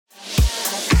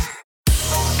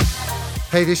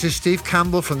Hey, this is Steve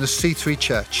Campbell from the C3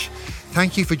 Church.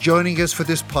 Thank you for joining us for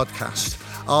this podcast.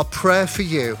 Our prayer for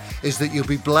you is that you'll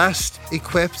be blessed,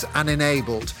 equipped, and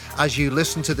enabled as you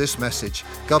listen to this message.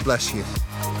 God bless you.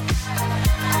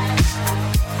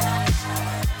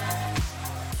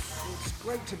 It's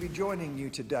great to be joining you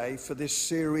today for this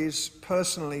series,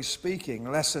 Personally Speaking,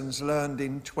 Lessons Learned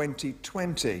in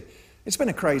 2020. It's been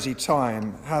a crazy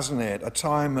time, hasn't it? A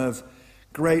time of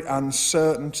great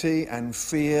uncertainty and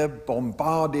fear,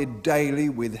 bombarded daily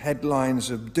with headlines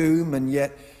of doom, and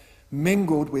yet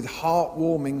mingled with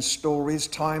heartwarming stories,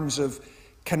 times of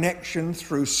connection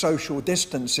through social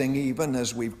distancing even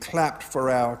as we've clapped for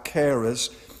our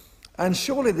carers. And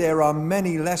surely there are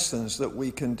many lessons that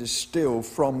we can distill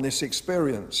from this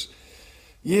experience.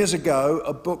 Years ago,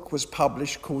 a book was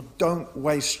published called Don't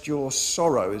Waste Your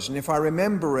Sorrows, and if I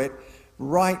remember it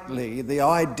rightly, the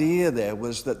idea there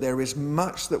was that there is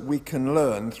much that we can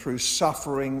learn through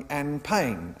suffering and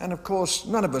pain. And of course,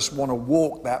 none of us want to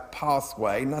walk that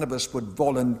pathway, none of us would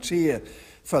volunteer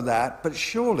for that, but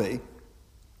surely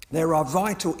there are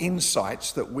vital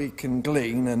insights that we can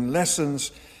glean and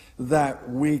lessons that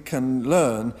we can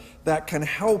learn that can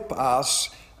help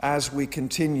us as we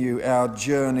continue our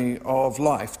journey of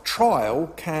life.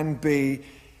 Trial can be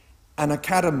an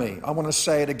academy. I want to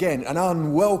say it again, an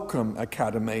unwelcome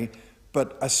academy,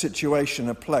 but a situation,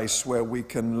 a place where we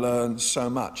can learn so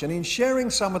much. And in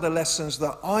sharing some of the lessons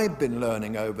that I've been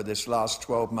learning over this last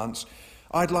 12 months,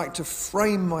 I'd like to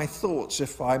frame my thoughts,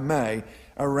 if I may,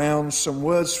 around some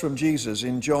words from Jesus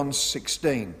in John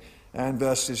 16 and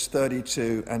verses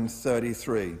 32 and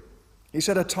 33. He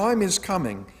said, "A time is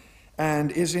coming,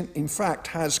 and in fact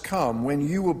has come, when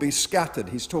you will be scattered."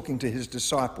 He's talking to his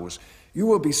disciples. "You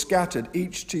will be scattered,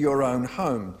 each to your own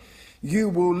home. You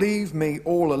will leave me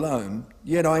all alone,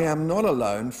 yet I am not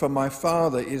alone, for my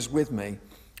Father is with me.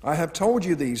 I have told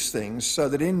you these things so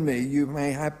that in me you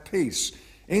may have peace.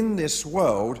 In this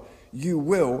world you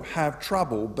will have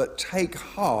trouble, but take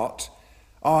heart,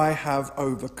 I have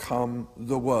overcome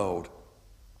the world."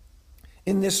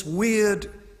 In this weird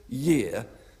year,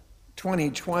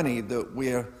 2020, that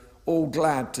we're all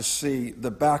glad to see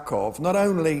the back of, not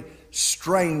only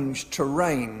strange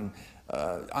terrain,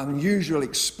 unusual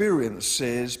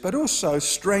experiences, but also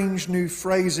strange new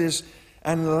phrases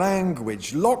and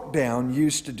language. Lockdown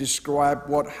used to describe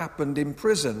what happened in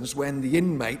prisons when the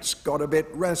inmates got a bit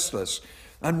restless.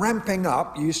 And ramping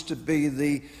up used to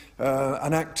be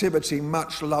an activity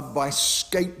much loved by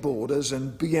skateboarders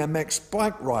and BMX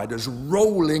bike riders.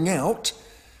 Rolling out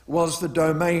was the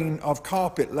domain of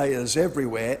carpet layers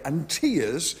everywhere, and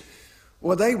tears,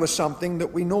 well, they were something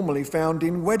that we normally found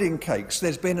in wedding cakes.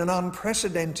 There's been an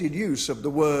unprecedented use of the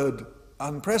word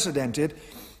unprecedented,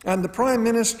 and the Prime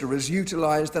Minister has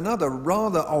utilised another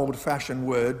rather old-fashioned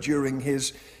word during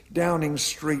his Downing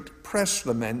Street press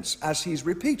laments, as he's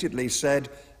repeatedly said,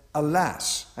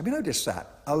 alas. Have you noticed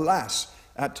that? Alas.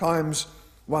 At times,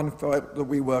 one felt that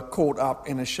we were caught up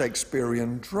in a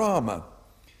Shakespearean drama.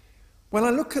 When I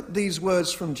look at these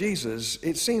words from Jesus,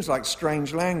 it seems like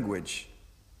strange language.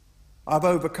 I've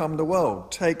overcome the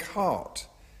world. Take heart.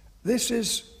 This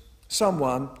is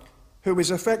someone who is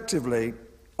effectively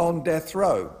on death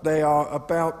row. They are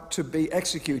about to be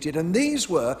executed. And these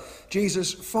were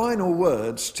Jesus' final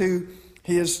words to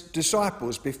his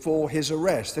disciples before his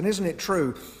arrest. And isn't it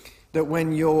true that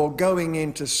when you're going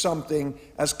into something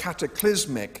as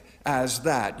cataclysmic as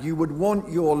that, you would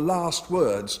want your last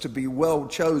words to be well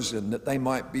chosen, that they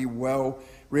might be well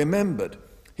remembered?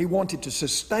 He wanted to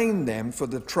sustain them for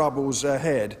the troubles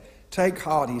ahead. Take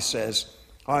heart, he says,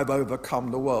 I've overcome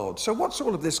the world. So what's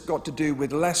all of this got to do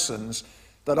with lessons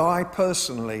that I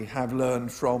personally have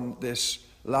learned from this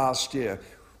last year?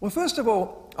 Well, first of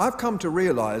all, I've come to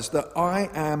realize that I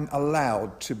am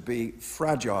allowed to be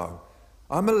fragile.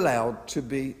 I'm allowed to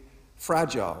be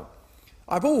fragile.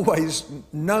 I've always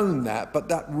known that, but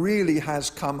that really has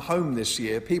come home this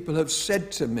year. People have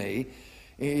said to me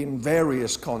in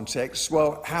various contexts,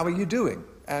 well, how are you doing?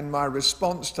 And my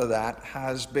response to that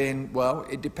has been, well,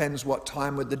 it depends what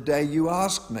time of the day you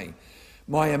ask me.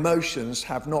 My emotions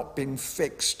have not been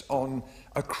fixed on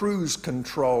a cruise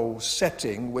control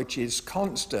setting, which is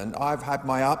constant. I've had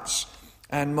my ups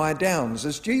and my downs.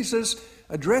 As Jesus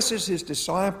addresses his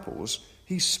disciples,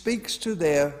 he speaks to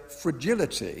their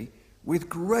fragility with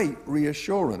great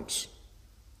reassurance.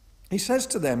 He says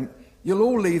to them, you'll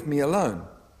all leave me alone.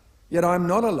 Yet I'm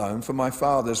not alone, for my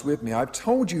Father's with me. I've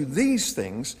told you these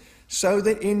things so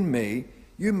that in me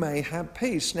you may have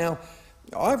peace. Now,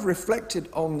 I've reflected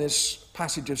on this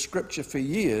passage of Scripture for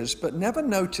years, but never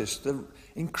noticed the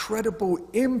incredible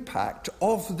impact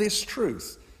of this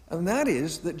truth And that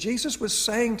is that Jesus was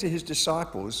saying to his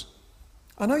disciples,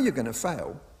 I know you're going to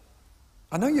fail.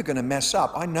 I know you're going to mess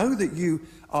up. I know that you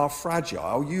are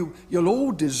fragile. You'll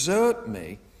all desert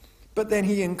me. But then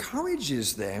he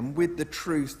encourages them with the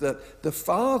truth that the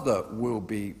Father will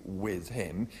be with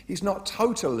him. He's not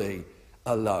totally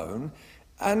alone,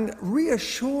 and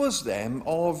reassures them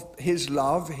of his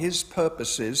love, his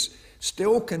purposes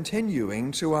still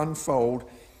continuing to unfold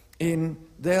in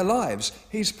their lives.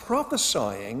 He's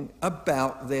prophesying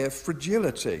about their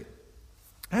fragility.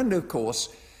 And of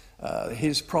course,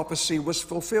 his prophecy was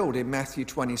fulfilled in Matthew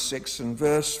 26 and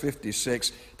verse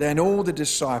 56. Then all the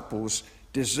disciples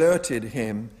deserted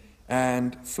him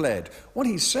and fled. What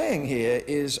he's saying here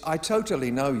is, I totally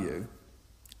know you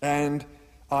and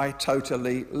I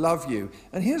totally love you.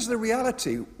 And here's the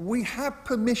reality. We have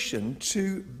permission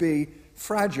to be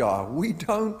fragile. We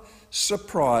don't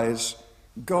surprise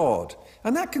God.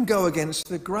 And that can go against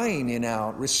the grain in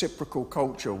our reciprocal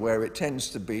culture, where it tends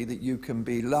to be that you can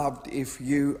be loved if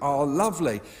you are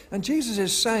lovely. And Jesus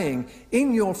is saying,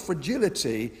 in your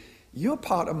fragility, you're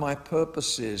part of my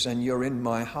purposes and you're in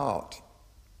my heart.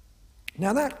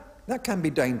 Now that can be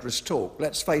dangerous talk,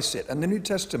 let's face it. And the New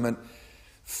Testament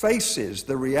faces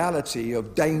the reality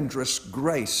of dangerous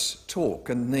grace talk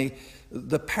and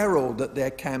the peril that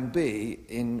there can be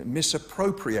in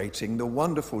misappropriating the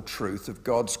wonderful truth of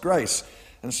God's grace.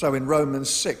 And so in Romans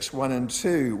 6, 1 and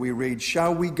 2, we read,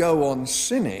 shall we go on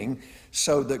sinning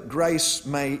so that grace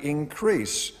may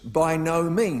increase? By no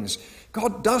means.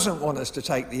 God doesn't want us to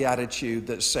take the attitude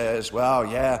that says, well,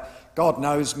 yeah, God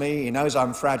knows me, he knows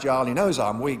I'm fragile, he knows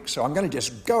I'm weak, so I'm going to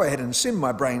just go ahead and sin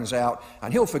my brains out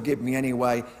and he'll forgive me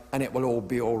anyway and it will all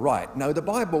be all right. No, the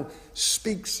Bible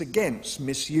speaks against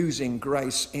misusing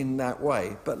grace in that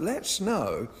way. But let's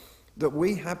know that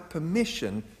we have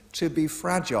permission to be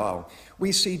fragile.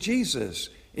 We see Jesus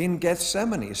in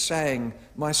Gethsemane saying,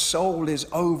 my soul is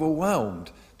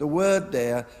overwhelmed. The word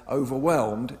there,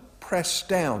 overwhelmed, pressed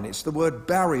down. It's the word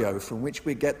bario, from which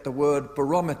we get the word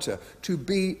barometer, to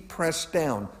be pressed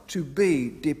down, to be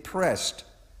depressed.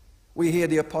 We hear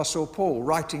the Apostle Paul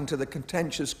writing to the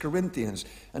contentious Corinthians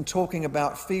and talking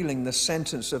about feeling the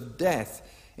sentence of death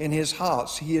in his heart.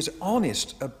 He is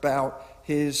honest about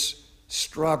his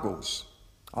struggles.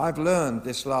 I've learned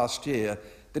this last year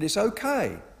that it's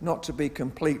okay not to be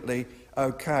completely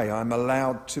okay. I'm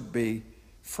allowed to be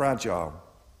fragile.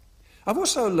 I've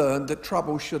also learned that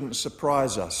trouble shouldn't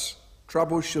surprise us.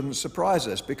 Trouble shouldn't surprise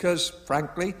us because,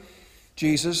 frankly,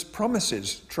 Jesus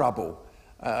promises trouble.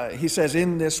 He says,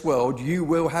 in this world you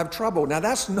will have trouble. Now,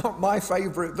 that's not my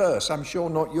favorite verse. I'm sure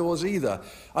not yours either.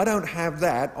 I don't have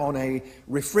that on a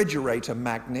refrigerator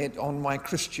magnet on my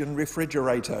Christian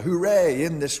refrigerator. Hooray,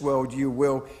 in this world you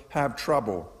will have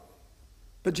trouble.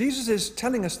 But Jesus is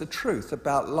telling us the truth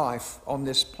about life on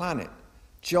this planet.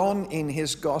 John, in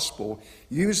his gospel,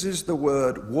 uses the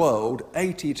word world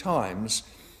 80 times,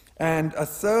 and a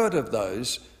third of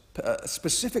those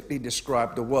specifically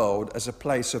describe the world as a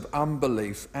place of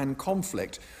unbelief and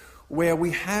conflict, where we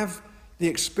have the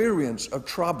experience of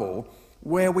trouble,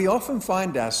 where we often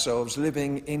find ourselves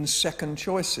living in second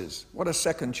choices. What are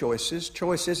second choices?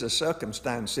 Choices are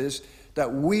circumstances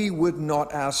that we would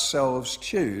not ourselves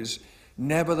choose.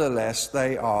 Nevertheless,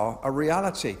 they are a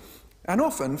reality. And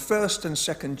often, first and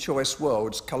second choice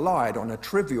worlds collide on a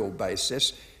trivial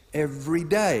basis every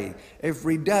day.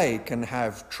 Every day can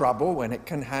have trouble and it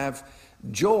can have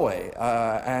joy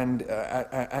and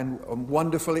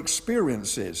wonderful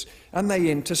experiences. And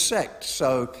they intersect.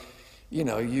 So, you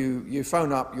know, you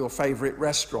phone up your favorite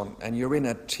restaurant and you're in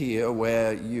a tier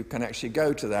where you can actually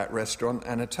go to that restaurant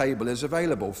and a table is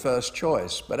available, first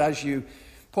choice. But as you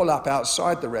pull up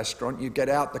outside the restaurant, you get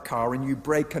out the car and you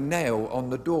break a nail on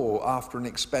the door after an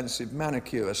expensive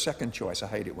manicure, second choice. I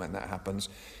hate it when that happens.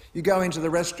 You go into the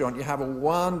restaurant, you have a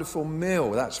wonderful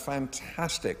meal, that's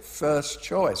fantastic, first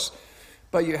choice.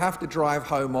 But you have to drive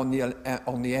home on the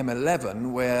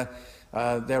M11 where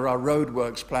there are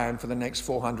roadworks planned for the next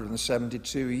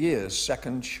 472 years,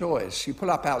 second choice. You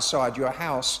pull up outside your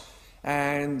house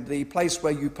and the place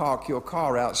where you park your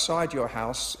car outside your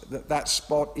house, that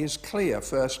spot is clear,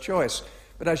 first choice.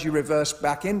 But as you reverse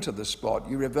back into the spot,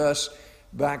 you reverse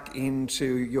back into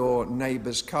your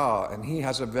neighbor's car, and he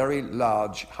has a very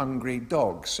large, hungry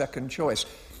dog, second choice.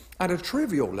 At a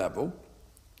trivial level,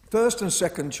 first and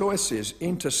second choices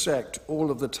intersect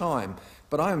all of the time,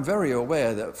 but I am very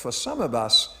aware that for some of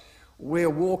us,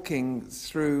 we're walking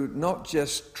through not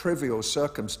just trivial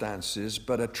circumstances,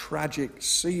 but a tragic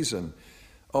season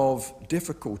of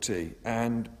difficulty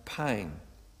and pain.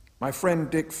 My friend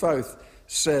Dick Foth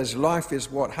says life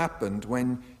is what happened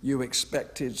when you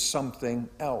expected something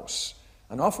else.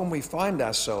 And often we find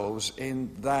ourselves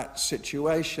in that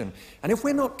situation. And if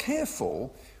we're not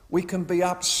careful, we can be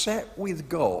upset with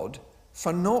God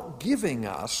for not giving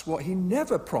us what he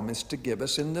never promised to give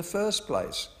us in the first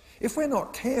place. If we're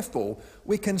not careful,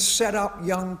 we can set up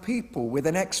young people with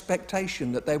an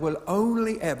expectation that they will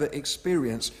only ever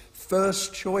experience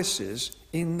first choices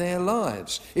in their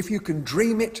lives. If you can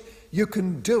dream it, you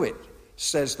can do it,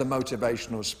 says the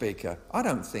motivational speaker. I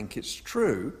don't think it's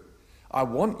true. I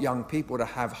want young people to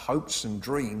have hopes and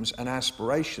dreams and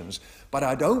aspirations, but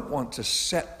I don't want to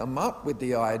set them up with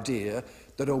the idea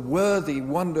that a worthy,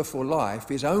 wonderful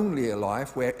life is only a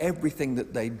life where everything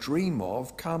that they dream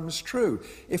of comes true.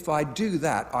 If I do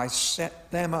that, I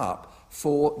set them up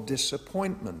for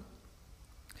disappointment.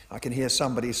 I can hear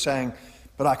somebody saying,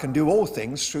 but I can do all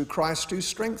things through Christ who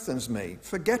strengthens me,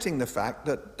 forgetting the fact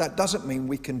that that doesn't mean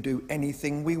we can do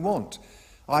anything we want.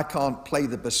 I can't play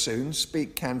the bassoon,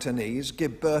 speak Cantonese,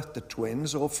 give birth to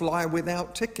twins, or fly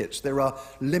without tickets. There are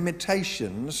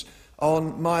limitations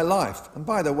on my life. And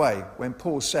by the way, when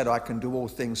Paul said, I can do all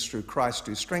things through Christ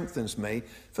who strengthens me,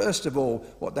 first of all,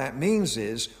 what that means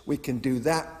is we can do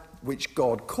that which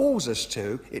God calls us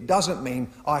to. It doesn't mean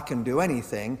I can do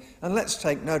anything. And let's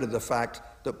take note of the fact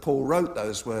that Paul wrote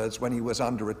those words when he was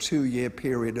under a 2-year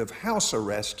period of house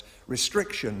arrest,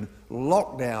 restriction,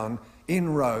 lockdown in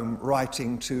Rome,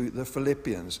 writing to the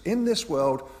Philippians. In this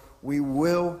world, we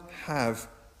will have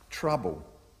trouble.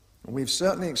 We've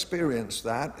certainly experienced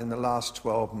that in the last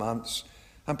 12 months.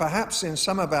 And perhaps in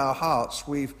some of our hearts,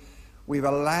 we've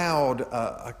allowed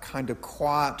a kind of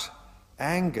quiet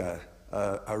anger,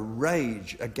 a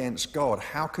rage against God.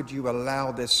 How could you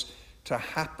allow this to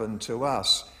happen to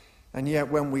us? And yet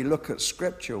when we look at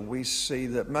Scripture, we see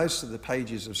that most of the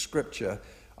pages of Scripture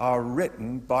are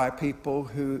written by people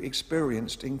who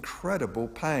experienced incredible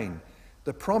pain.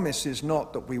 The promise is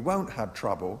not that we won't have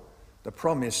trouble. The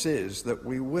promise is that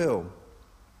we will.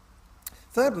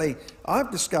 Thirdly, I've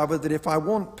discovered that if I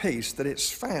want peace, that it's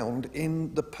found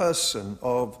in the person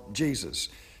of Jesus.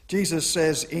 Jesus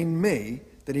says, in me,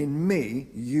 that in me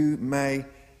you may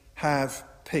have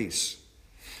peace.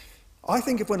 I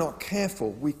think if we're not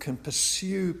careful, we can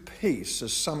pursue peace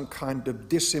as some kind of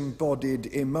disembodied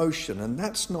emotion, and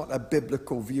that's not a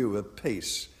biblical view of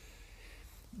peace.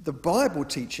 The Bible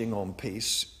teaching on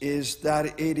peace is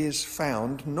that it is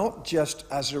found not just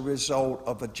as a result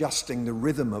of adjusting the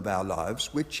rhythm of our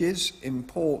lives, which is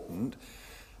important,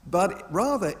 but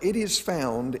rather it is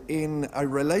found in a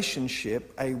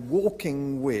relationship, a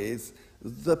walking with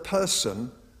the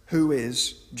person who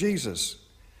is Jesus.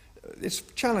 It's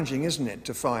challenging, isn't it,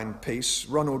 to find peace?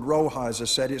 Ronald Rolheiser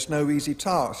said it's no easy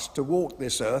task to walk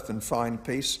this earth and find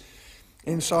peace.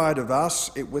 Inside of us,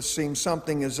 it would seem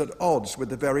something is at odds with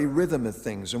the very rhythm of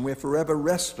things, and we're forever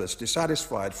restless,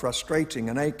 dissatisfied, frustrating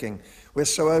and aching. We're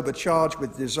so overcharged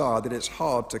with desire that it's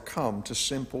hard to come to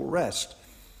simple rest.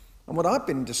 And what I've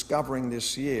been discovering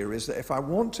this year is that if I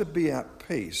want to be at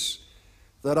peace,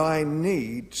 that I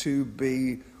need to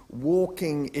be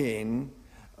walking in,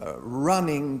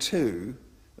 running to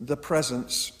the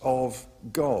presence of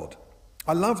God.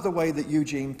 I love the way that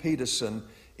Eugene Peterson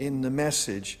in the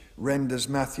Message renders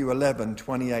Matthew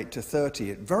 11:28-30.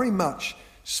 It very much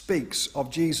speaks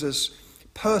of Jesus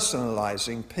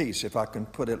personalizing peace, if I can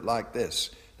put it like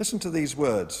this. Listen to these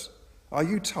words. Are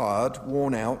you tired,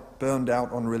 worn out, burned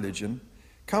out on religion?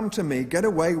 Come to me, get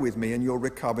away with me, and you'll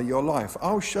recover your life.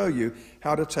 I'll show you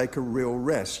how to take a real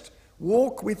rest.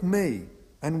 Walk with me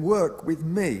and work with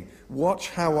me. Watch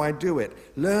how I do it.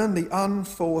 Learn the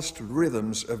unforced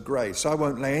rhythms of grace. I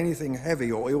won't lay anything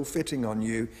heavy or ill-fitting on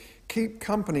you. Keep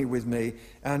company with me,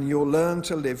 and you'll learn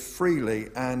to live freely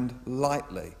and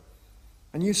lightly.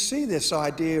 And you see this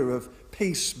idea of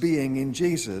peace being in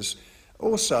Jesus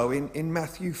also in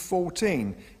Matthew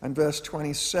 14 and verse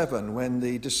 27, when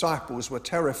the disciples were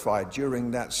terrified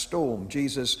during that storm.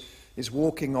 Jesus is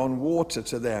walking on water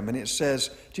to them, and it says,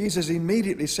 Jesus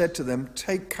immediately said to them,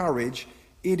 take courage,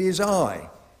 it is I.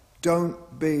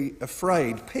 Don't be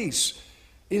afraid. Peace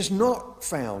is not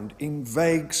found in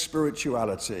vague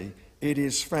spirituality. It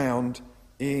is found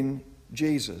in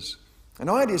Jesus. And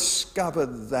I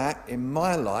discovered that in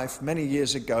my life many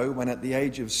years ago when at the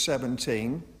age of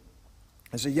 17,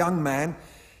 as a young man,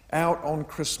 out on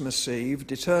Christmas Eve,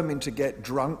 determined to get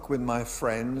drunk with my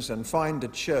friends and find a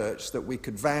church that we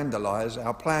could vandalize.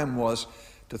 Our plan was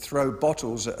to throw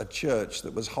bottles at a church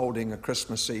that was holding a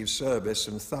Christmas Eve service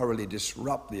and thoroughly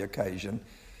disrupt the occasion.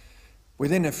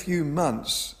 Within a few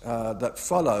months that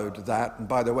followed that, and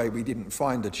by the way, we didn't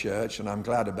find the church, and I'm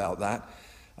glad about that.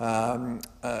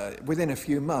 Within a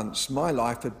few months, my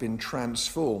life had been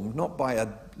transformed, not by a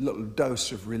little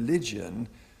dose of religion,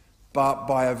 but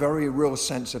by a very real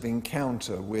sense of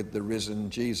encounter with the risen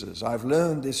Jesus. I've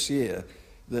learned this year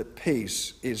that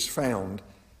peace is found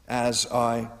as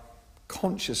I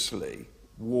consciously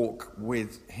walk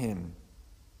with him.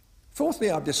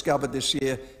 Fourthly, I've discovered this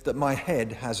year that my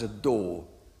head has a door.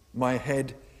 My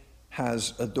head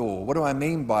has a door. What do I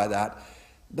mean by that?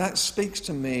 That speaks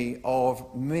to me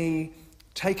of me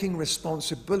taking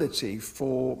responsibility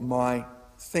for my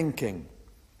thinking.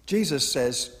 Jesus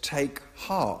says, take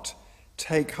heart,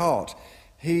 take heart.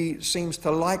 He seems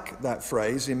to like that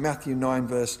phrase. In Matthew 9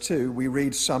 verse 2, we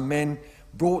read, some men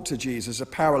brought to Jesus a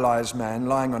paralyzed man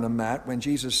lying on a mat. When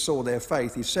Jesus saw their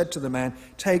faith, he said to the man,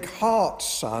 take heart,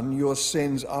 son, your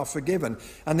sins are forgiven.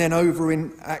 And then over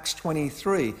in Acts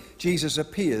 23, Jesus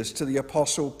appears to the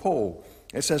Apostle Paul.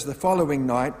 It says the following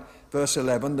night, verse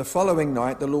 11, the following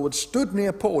night the Lord stood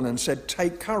near Paul and said,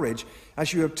 take courage,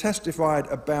 as you have testified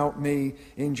about me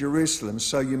in Jerusalem,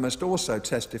 so you must also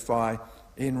testify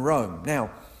in Rome. Now,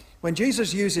 when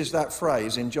Jesus uses that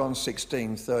phrase in John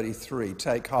 16:33,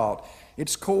 take heart,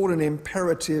 it's called an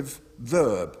imperative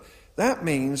verb. That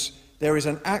means there is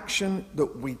an action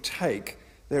that we take.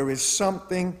 There is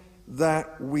something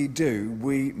that we do.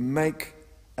 We make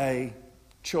a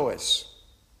choice.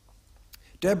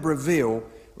 Deborah Veal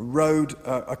rowed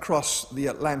across the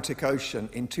Atlantic Ocean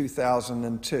in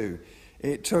 2002.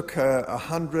 It took her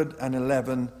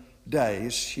 111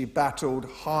 days. She battled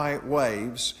high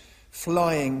waves,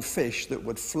 flying fish that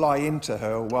would fly into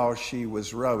her while she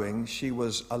was rowing. She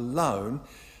was alone,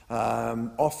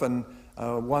 often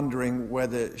wondering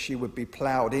whether she would be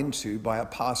ploughed into by a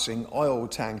passing oil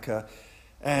tanker.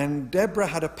 And Deborah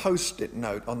had a post-it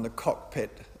note on the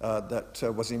cockpit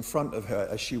that was in front of her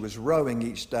as she was rowing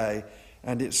each day,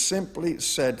 and it simply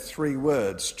said 3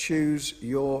 words: choose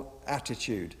your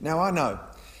attitude. Now, I know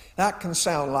that can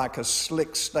sound like a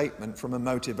slick statement from a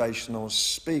motivational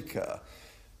speaker,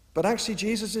 but actually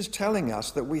Jesus is telling us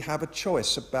that we have a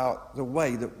choice about the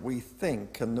way that we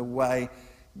think and the way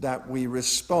that we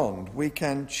respond. We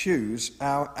can choose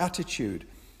our attitude.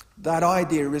 That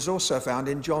idea is also found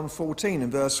in John 14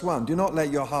 and verse 1. Do not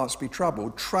let your hearts be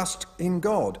troubled. Trust in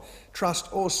God.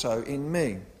 Trust also in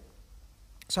me.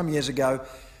 Some years ago,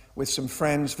 with some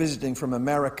friends visiting from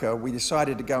America, we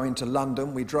decided to go into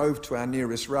London. We drove to our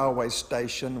nearest railway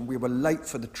station. We were late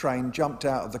for the train, jumped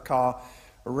out of the car,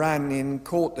 ran in,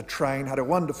 caught the train, had a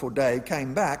wonderful day,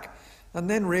 came back, and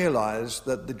then realized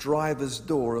that the driver's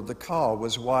door of the car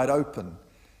was wide open.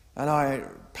 And I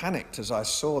panicked as I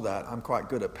saw that. I'm quite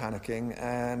good at panicking.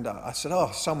 And I said,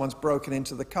 oh, someone's broken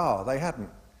into the car. They hadn't.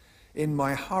 In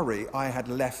my hurry, I had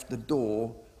left the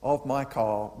door of my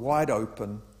car wide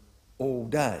open all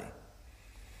day.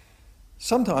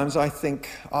 Sometimes I think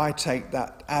I take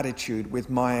that attitude with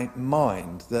my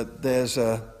mind, that there's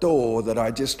a door that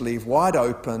I just leave wide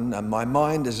open and my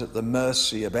mind is at the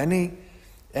mercy of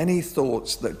any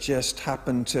thoughts that just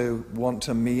happen to want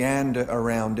to meander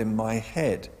around in my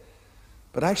head.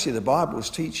 But actually the Bible's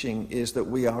teaching is that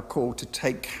we are called to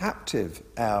take captive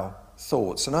our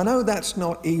thoughts. And I know that's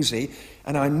not easy,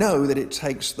 and I know that it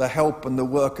takes the help and the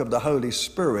work of the Holy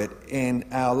Spirit in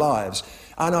our lives.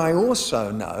 And I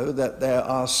also know that there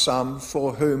are some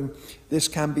for whom this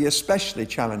can be especially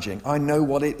challenging. I know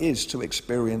what it is to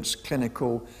experience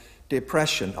clinical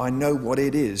depression. I know what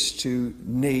it is to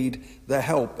need the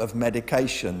help of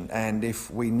medication. And if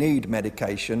we need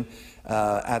medication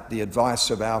at the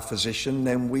advice of our physician,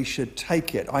 then we should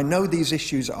take it. I know these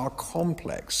issues are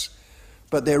complex,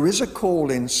 but there is a call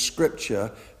in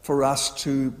Scripture for us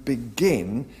to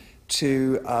begin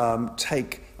to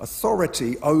take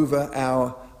authority over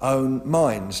our own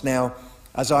minds. Now,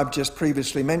 as I've just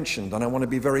previously mentioned, and I want to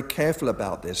be very careful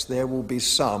about this, there will be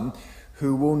some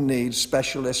who will need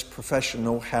specialist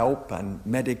professional help and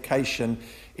medication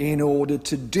in order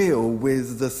to deal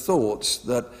with the thoughts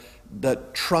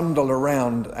that trundle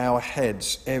around our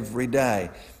heads every day.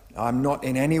 I'm not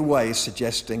in any way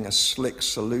suggesting a slick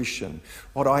solution.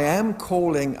 What I am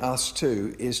calling us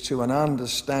to is to an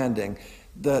understanding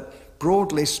that,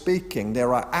 broadly speaking,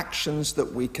 there are actions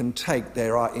that we can take,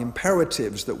 there are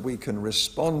imperatives that we can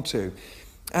respond to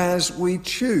as we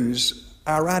choose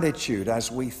our attitude,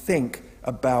 as we think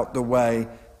about the way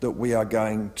that we are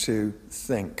going to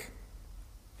think.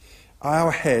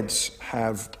 Our heads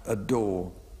have a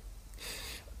door.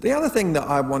 The other thing that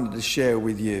I wanted to share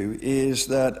with you is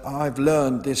that I've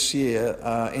learned this year,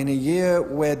 in a year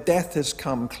where death has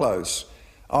come close,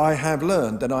 I have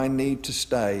learned that I need to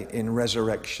stay in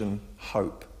resurrection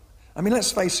hope. I mean,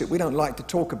 let's face it, we don't like to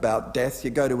talk about death.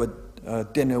 You go to a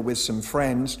dinner with some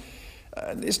friends.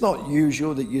 It's not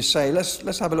usual that you say,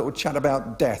 let's have a little chat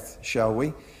about death, shall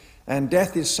we? And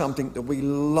death is something that we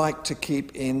like to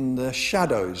keep in the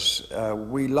shadows.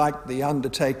 We like the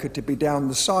undertaker to be down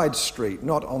the side street,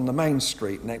 not on the main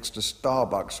street next to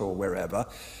Starbucks or wherever.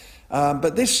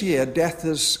 But this year, death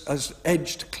has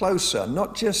edged closer,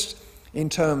 not just in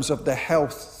terms of the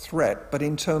health threat, but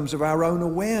in terms of our own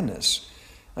awareness.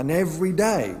 And every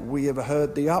day we have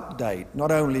heard the update,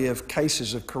 not only of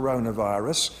cases of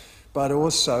coronavirus, but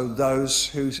also those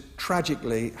who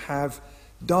tragically have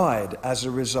died as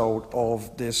a result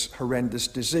of this horrendous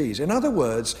disease. In other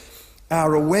words,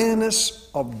 our awareness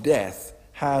of death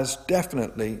has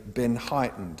definitely been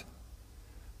heightened.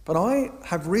 But I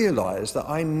have realized that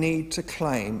I need to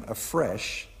claim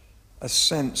afresh a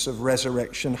sense of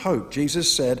resurrection hope.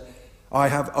 Jesus said, "I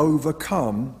have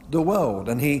overcome the world."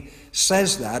 And he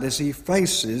says that as he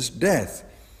faces death.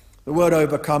 The word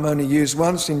overcome only used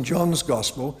once in John's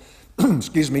Gospel,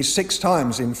 6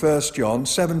 times in 1 John,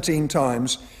 17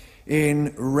 times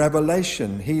in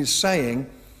Revelation. He's saying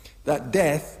that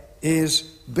death is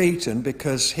beaten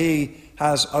because he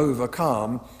has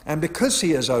overcome, and because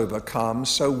he has overcome,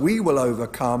 so we will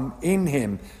overcome in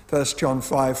him. 1 John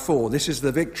 5:4. This is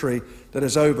the victory that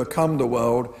has overcome the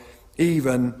world,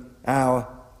 even our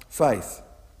faith.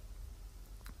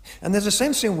 And there's a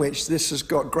sense in which this has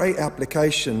got great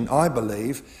application, I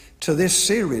believe, to this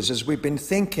series as we've been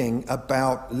thinking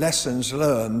about lessons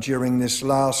learned during this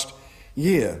last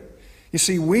year. You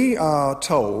see, we are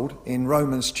told in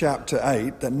Romans chapter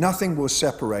 8 that nothing will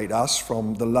separate us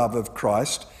from the love of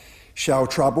Christ. Shall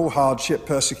trouble, hardship,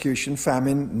 persecution,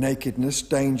 famine, nakedness,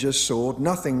 danger, sword,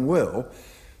 nothing will.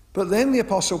 But then the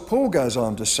Apostle Paul goes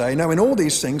on to say, "Now in all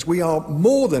these things we are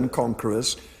more than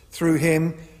conquerors through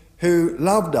him who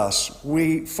loved us."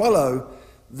 We follow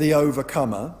the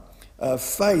overcomer.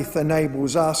 Faith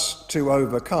enables us to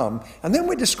overcome. And then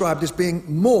we're described as being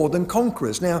more than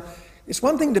conquerors. Now, it's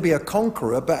one thing to be a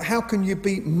conqueror, but how can you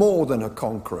be more than a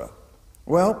conqueror?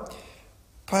 Well,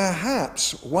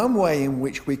 perhaps one way in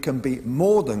which we can be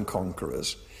more than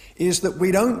conquerors is that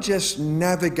we don't just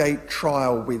navigate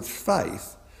trial with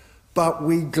faith, but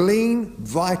we glean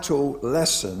vital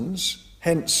lessons,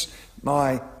 hence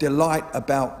my delight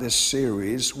about this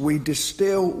series. We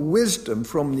distill wisdom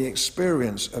from the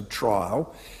experience of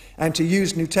trial, and to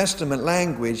use New Testament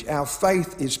language, our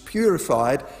faith is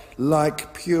purified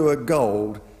like pure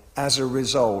gold as a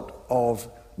result of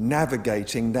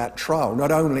navigating that trial.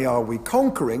 Not only are we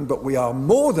conquering, but we are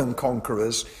more than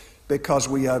conquerors because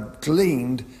we have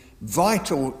gleaned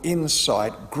vital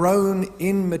insight, grown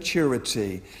in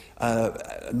maturity,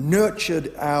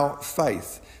 nurtured our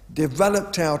faith,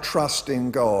 developed our trust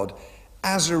in God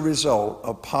as a result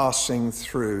of passing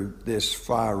through this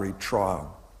fiery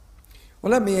trial.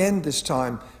 Well, let me end this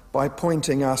time by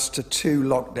pointing us to 2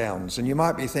 lockdowns. And you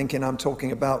might be thinking I'm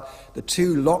talking about the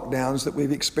 2 lockdowns that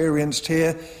we've experienced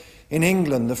here in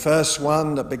England. The first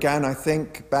one that began, I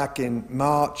think, back in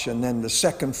March, and then the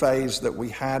second phase that we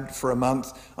had for a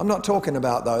month. I'm not talking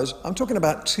about those. I'm talking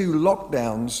about 2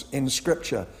 lockdowns in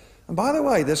Scripture. And by the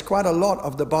way, there's quite a lot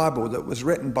of the Bible that was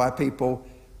written by people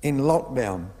in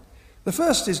lockdown. The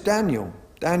first is Daniel.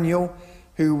 Daniel,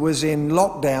 who was in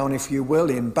lockdown, if you will,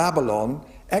 in Babylon,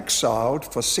 exiled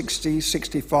for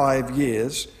 65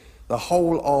 years, the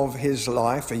whole of his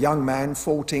life, a young man,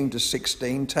 14 to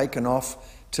 16, taken off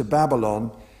to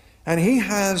Babylon. And he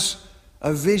has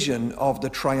a vision of the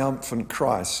triumphant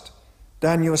Christ.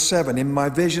 Daniel 7, "In my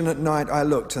vision at night I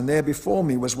looked, and there before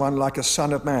me was one like a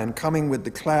son of man, coming with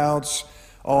the clouds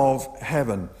of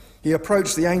heaven. He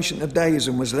approached the Ancient of Days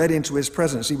and was led into his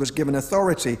presence. He was given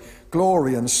authority,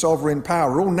 glory, and sovereign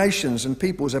power. All nations and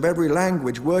peoples of every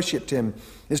language worshipped him.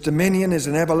 His dominion is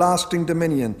an everlasting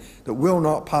dominion that will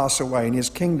not pass away, and his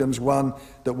kingdom's one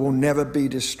that will never be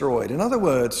destroyed." In other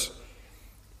words,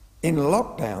 in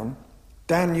lockdown,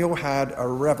 Daniel had a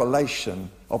revelation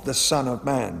of the Son of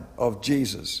Man, of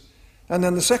Jesus. And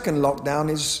then the second lockdown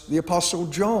is the Apostle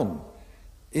John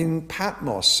in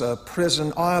Patmos, a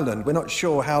prison island. We're not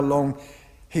sure how long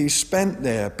he spent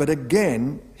there, but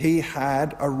again, he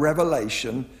had a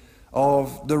revelation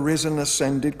of the risen,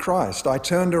 ascended Christ. I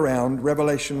turned around,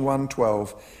 Revelation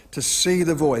 1:12, to see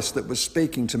the voice that was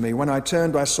speaking to me. When I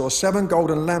turned, I saw 7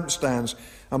 golden lampstands.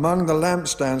 Among the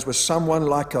lampstands was someone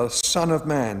like a son of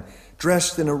man,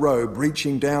 dressed in a robe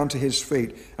reaching down to his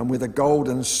feet and with a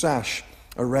golden sash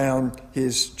around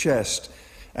his chest.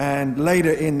 And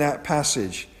later in that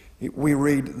passage, we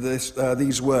read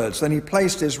these words. "Then he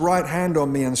placed his right hand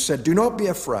on me and said, 'Do not be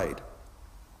afraid.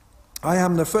 I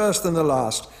am the first and the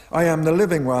last. I am the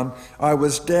living one. I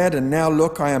was dead, and now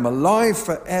look, I am alive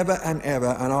forever and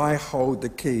ever, and I hold the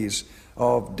keys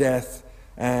of death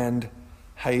and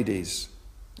Hades.'"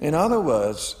 In other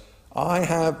words, I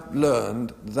have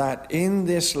learned that in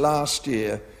this last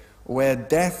year, where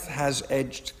death has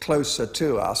edged closer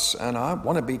to us, and I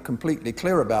want to be completely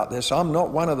clear about this, I'm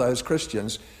not one of those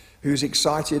Christians who's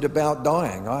excited about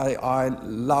dying. I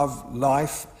love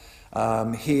life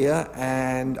here,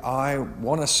 and I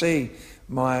want to see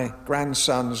my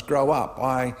grandsons grow up.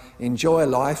 I enjoy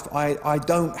life. I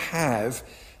don't have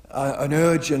an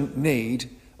urgent need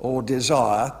or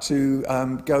desire to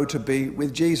go to be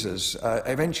with Jesus.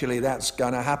 Eventually that's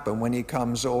going to happen when he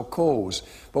comes or calls.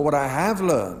 But what I have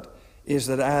learned is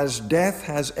that as death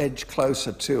has edged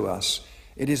closer to us,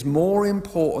 it is more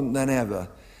important than ever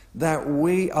that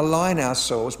we align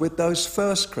ourselves with those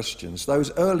first Christians,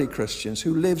 those early Christians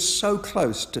who lived so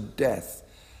close to death,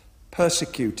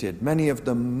 persecuted, many of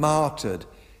them martyred,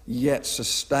 yet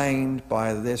sustained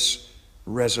by this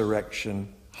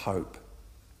resurrection hope.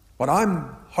 What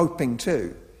I'm hoping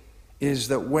too is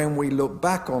that when we look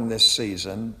back on this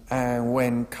season and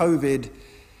when COVID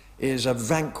is a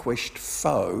vanquished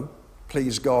foe,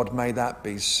 please God, may that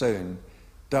be soon,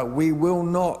 that we will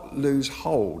not lose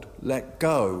hold, let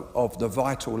go of the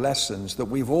vital lessons that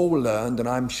we've all learned, and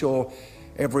I'm sure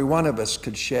every one of us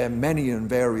could share many and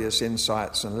various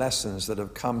insights and lessons that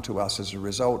have come to us as a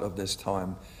result of this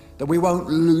time, that we won't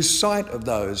lose sight of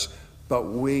those, but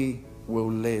we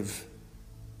will live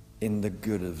in the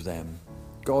good of them.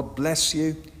 God bless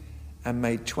you, and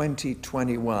may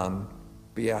 2021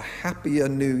 be a happier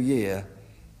new year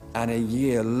and a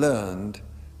year learned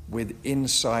with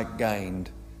insight gained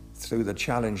through the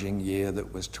challenging year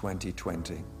that was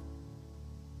 2020.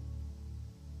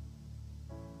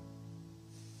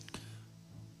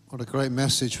 What a great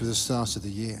message for the start of the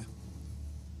year.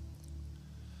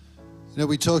 You know,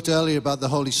 we talked earlier about the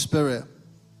Holy Spirit.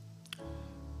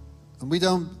 And we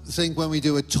don't think when we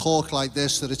do a talk like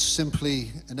this that it's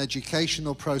simply an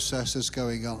educational process that's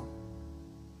going on.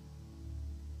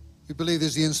 We believe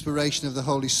there's the inspiration of the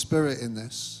Holy Spirit in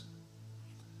this.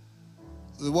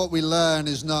 That what we learn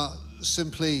is not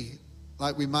simply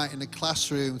like we might in a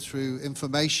classroom through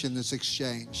information that's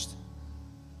exchanged,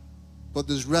 but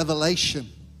there's revelation,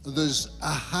 there's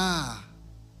aha,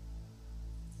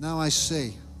 now I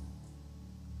see.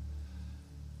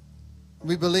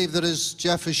 We believe that as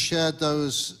Jeff has shared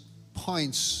those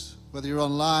points, whether you're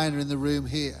online or in the room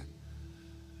here,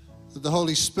 that the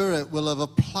Holy Spirit will have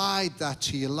applied that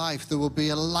to your life. There will be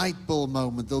a light bulb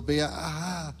moment. There'll be a,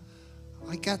 aha,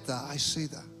 I get that, I see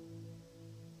that.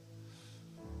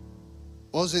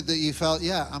 Was it that you felt,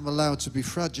 yeah, I'm allowed to be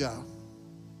fragile?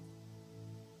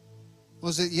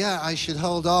 Was it, yeah, I should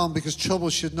hold on because trouble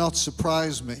should not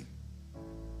surprise me?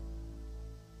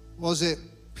 Was it,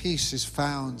 peace is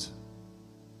found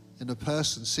in a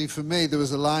person? See, for me, there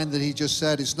was a line that he just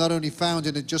said, it's not only found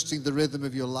in adjusting the rhythm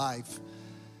of your life,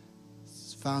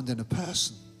 it's found in a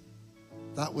person.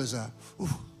 That was a,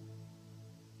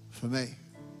 for me,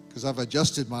 because I've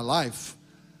adjusted my life.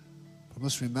 I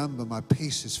must remember my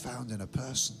peace is found in a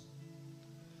person.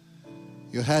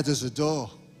 Your head is a door.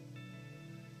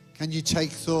 Can you take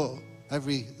thought,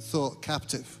 every thought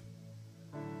captive?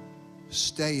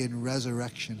 Stay in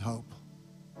resurrection hope.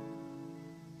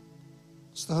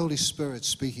 It's the Holy Spirit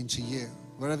speaking to you,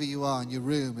 wherever you are, in your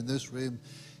room, in this room,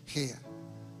 here.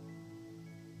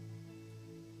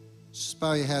 Just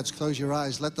bow your heads, close your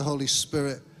eyes, let the Holy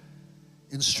Spirit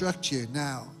instruct you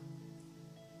now.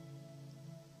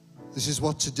 This is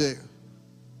what to do.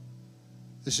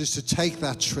 This is to take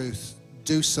that truth,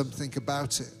 do something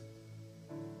about it.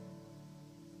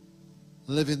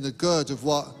 Live in the good of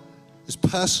what is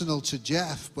personal to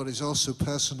Jeff, but is also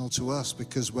personal to us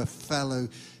because we're fellow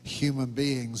human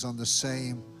beings on the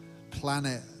same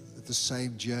planet, the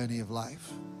same journey of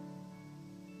life.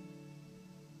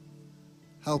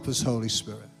 Help us, Holy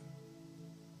Spirit.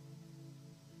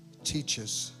 Teach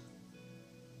us.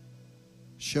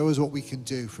 Show us what we can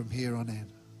do from here on in.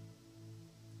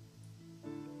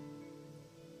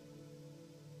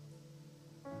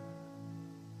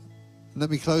 Let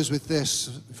me close with this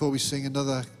before we sing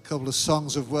another couple of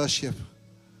songs of worship.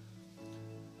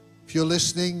 If you're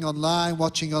listening online,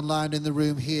 watching online in the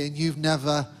room here, and you've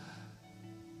never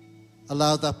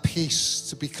allowed that peace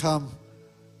to become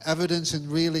evident and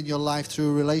real in your life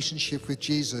through a relationship with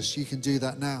Jesus, you can do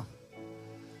that now.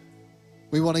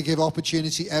 We want to give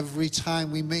opportunity every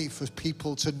time we meet for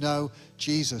people to know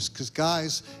Jesus, because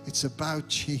guys, it's about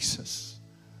Jesus.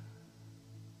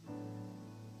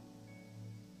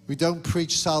 We don't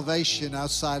preach salvation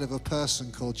outside of a person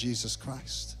called Jesus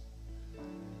Christ.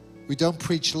 We don't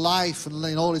preach life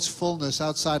in all its fullness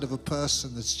outside of a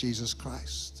person that's Jesus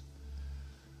Christ.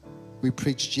 We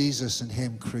preach Jesus and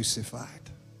Him crucified.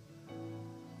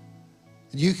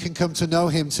 And you can come to know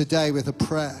him today with a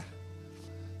prayer.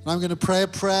 And I'm going to pray a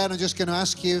prayer, and I'm just going to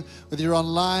ask you, whether you're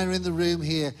online or in the room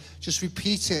here, just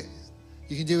repeat it.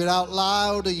 You can do it out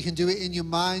loud, or you can do it in your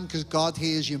mind, because God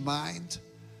hears your mind.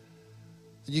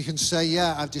 And you can say,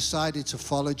 yeah, I've decided to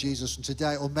follow Jesus from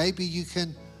today. Or maybe you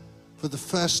can, for the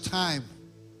first time,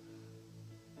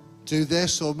 do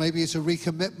this, or maybe it's a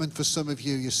recommitment for some of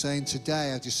you. You're saying,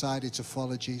 today I've decided to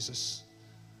follow Jesus.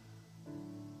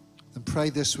 Then pray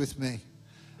this with me.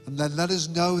 And then let us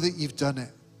know that you've done it.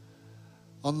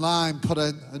 Online, put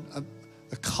a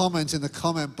comment in the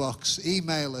comment box.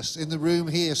 Email us. In the room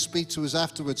here, speak to us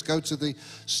afterwards. Go to the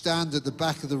stand at the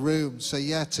back of the room. Say,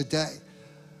 yeah, today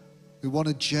we want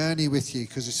to journey with you,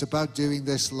 because it's about doing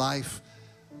this life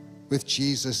with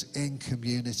Jesus in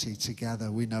community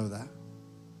together. We know that.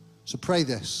 So pray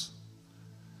this.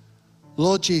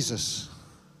 Lord Jesus,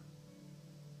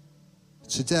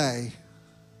 today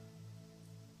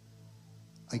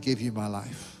I give you my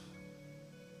life.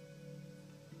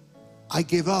 I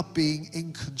give up being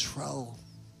in control.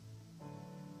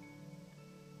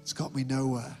 It's got me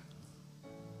nowhere.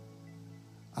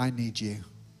 I need you.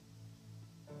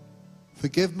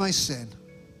 Forgive my sin.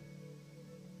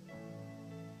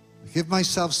 Forgive my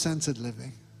self-centered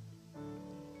living.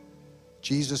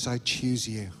 Jesus, I choose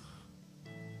you.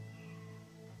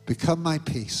 Become my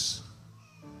peace.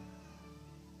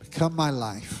 Become my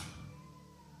life.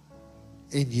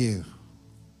 In you,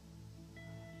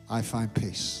 I find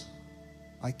peace.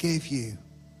 I give you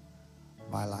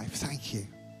my life. Thank you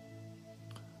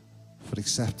for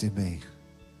accepting me.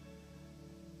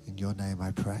 In your name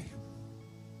I pray.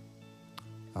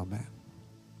 Amen.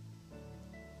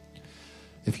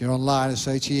 If you're online, I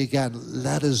say to you again,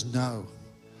 let us know.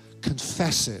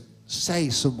 Confess it. Say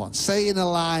in a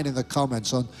line in the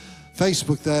comments on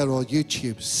Facebook there or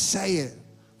YouTube. Say it.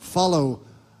 Follow.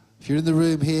 If you're in the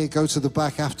room here, go to the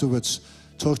back afterwards.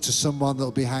 Talk to someone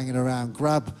that'll be hanging around.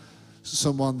 Grab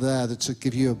someone there to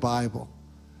give you a Bible.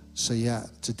 Say, yeah,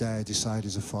 today I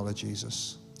decided to follow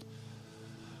Jesus.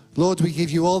 Lord, we give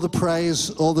you all the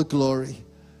praise, all the glory.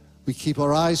 We keep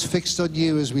our eyes fixed on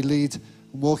you as we lead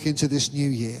and walk into this new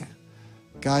year.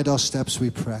 Guide our steps, we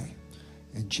pray.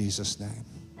 In Jesus' name,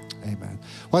 amen.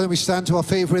 Why don't we stand to our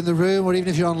feet if we're in the room, or even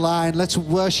if you're online, let's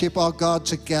worship our God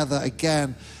together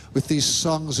again with these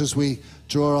songs as we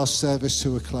draw our service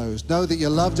to a close. Know that you're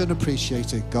loved and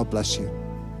appreciated. God bless you.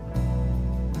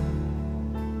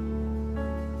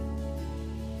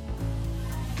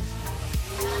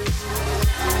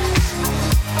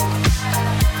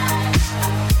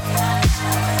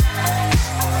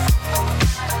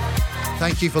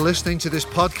 Thank you for listening to this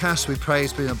podcast. We pray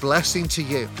it's been a blessing to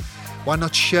you. Why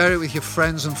not share it with your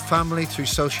friends and family through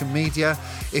social media?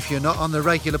 If you're not on the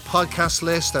regular podcast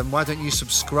list, then why don't you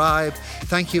subscribe?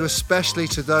 Thank you especially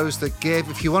to those that give.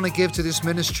 If you want to give to this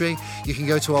ministry, you can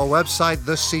go to our website,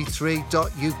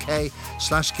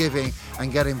 thec3.uk/giving,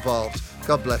 and get involved.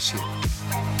 God bless you.